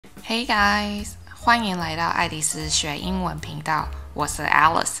Hey guys， 欢迎来到爱丽丝学英文频道，我是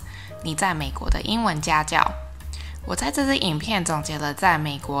Alice， 你在美国的英文家教。我在这支影片总结了在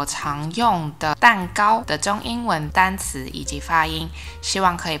美国常用的蛋糕的中英文单词以及发音，希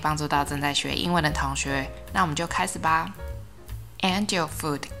望可以帮助到正在学英文的同学。那我们就开始吧。Angel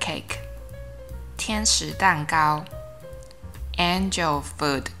food cake， 天使蛋糕。Angel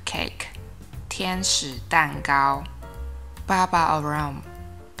food cake， 天使蛋糕。Baba around，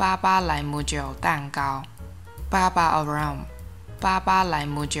 巴巴莱姆酒蛋糕。Baba around， 巴巴莱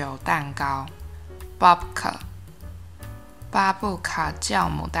姆酒蛋糕。Babka， 巴布卡酵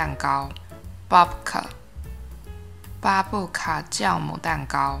母蛋糕。Babka， 巴布卡酵母蛋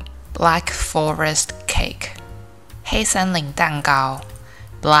糕。Black forest cake， 黑森林蛋糕。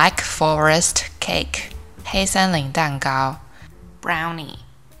Black forest cake， 黑森林蛋糕。Brownie，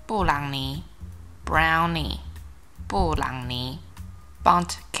 布朗尼。Brownie， 布朗尼。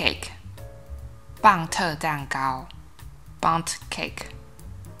Bundt cake， 棒特蛋糕。Bundt cake，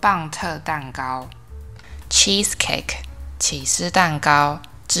 棒特蛋糕。Cheesecake， 起司蛋糕。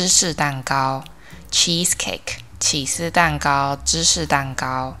芝士蛋糕。Cheesecake， 起司蛋糕。芝士蛋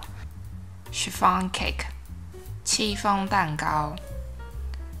糕。Chiffon cake， 戚风蛋糕。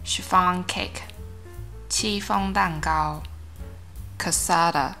Chiffon cake， 戚风蛋糕。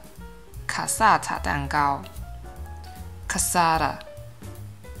Cassata， 卡萨塔蛋糕。Cassata，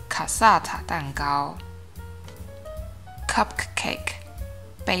 卡萨塔蛋糕。Cupcake，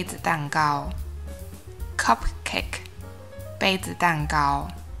 杯子蛋糕。Cupcake， 杯子蛋糕。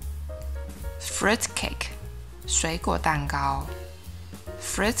Fruitcake， 水果蛋糕。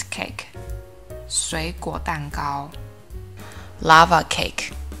Fruitcake， 水果蛋糕。Lava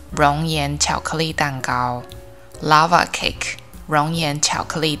cake， 熔岩巧克力蛋糕。Lava cake， 熔岩巧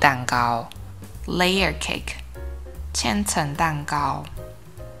克力蛋糕。Layer cake， 千层蛋糕。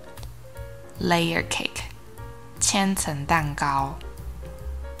Layer cake， 千层蛋糕。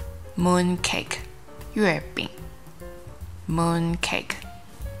Moon cake， 月饼。Moon cake，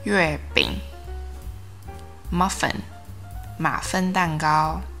 月饼。Muffin， 马芬蛋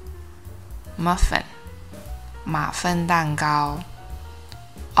糕。Muffin， 马芬蛋糕。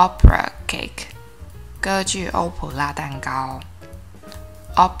Opera cake， 歌剧欧普拉蛋糕。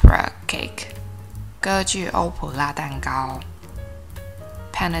Opera cake， 歌剧欧普拉蛋糕。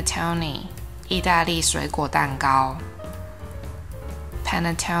Panettone， 意大利水果蛋糕。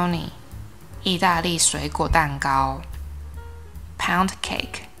Panettone， 意大利水果蛋糕。Pound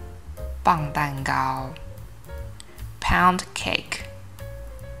cake， 磅蛋糕。Pound cake，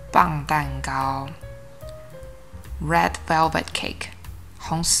 磅蛋糕。Red velvet cake，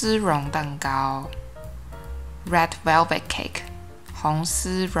 红丝绒蛋糕。Red velvet cake， 红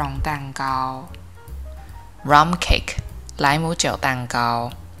丝绒蛋糕。Rum cake， 莱姆酒蛋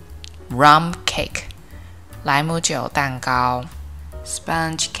糕。Rum cake， 莱姆酒蛋糕。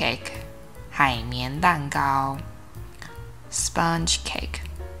Sponge cake， 海绵蛋糕。Sponge cake，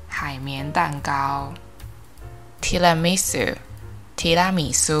 海绵蛋糕。Tiramisu， 提拉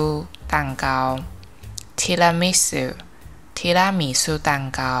米苏蛋糕。Tiramisu， 提拉米苏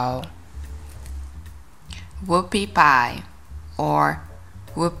蛋糕。Whoopie pie or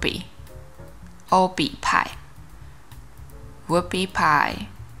whoopie， 欧比派。Whoopie pie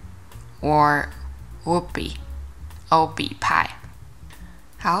or whoopie， 欧比派。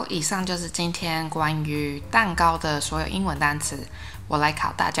好，以上就是今天关于蛋糕的所有英文单词。我来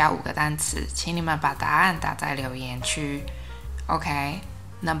考大家5个单词，请你们把答案打在留言区。OK，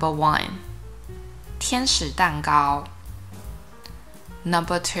 Number 1， 天使蛋糕。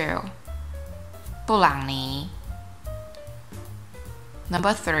Number 2， 布朗尼。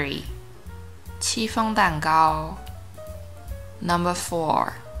Number 3， 戚风蛋糕。Number 4，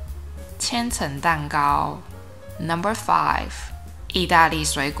 千层蛋糕。Number 5， 意大利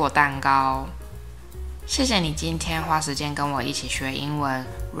水果蛋糕。谢谢你今天花时间跟我一起学英文。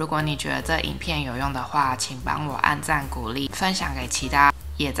如果你觉得这影片有用的话，请帮我按赞鼓励，分享给其他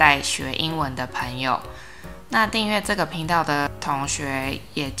也在学英文的朋友。那订阅这个频道的同学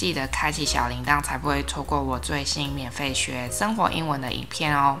也记得开启小铃铛，才不会错过我最新免费学生活英文的影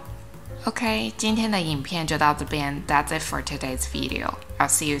片哦。OK， 今天的影片就到这边。That's it for today's video. I'll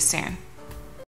see you soon.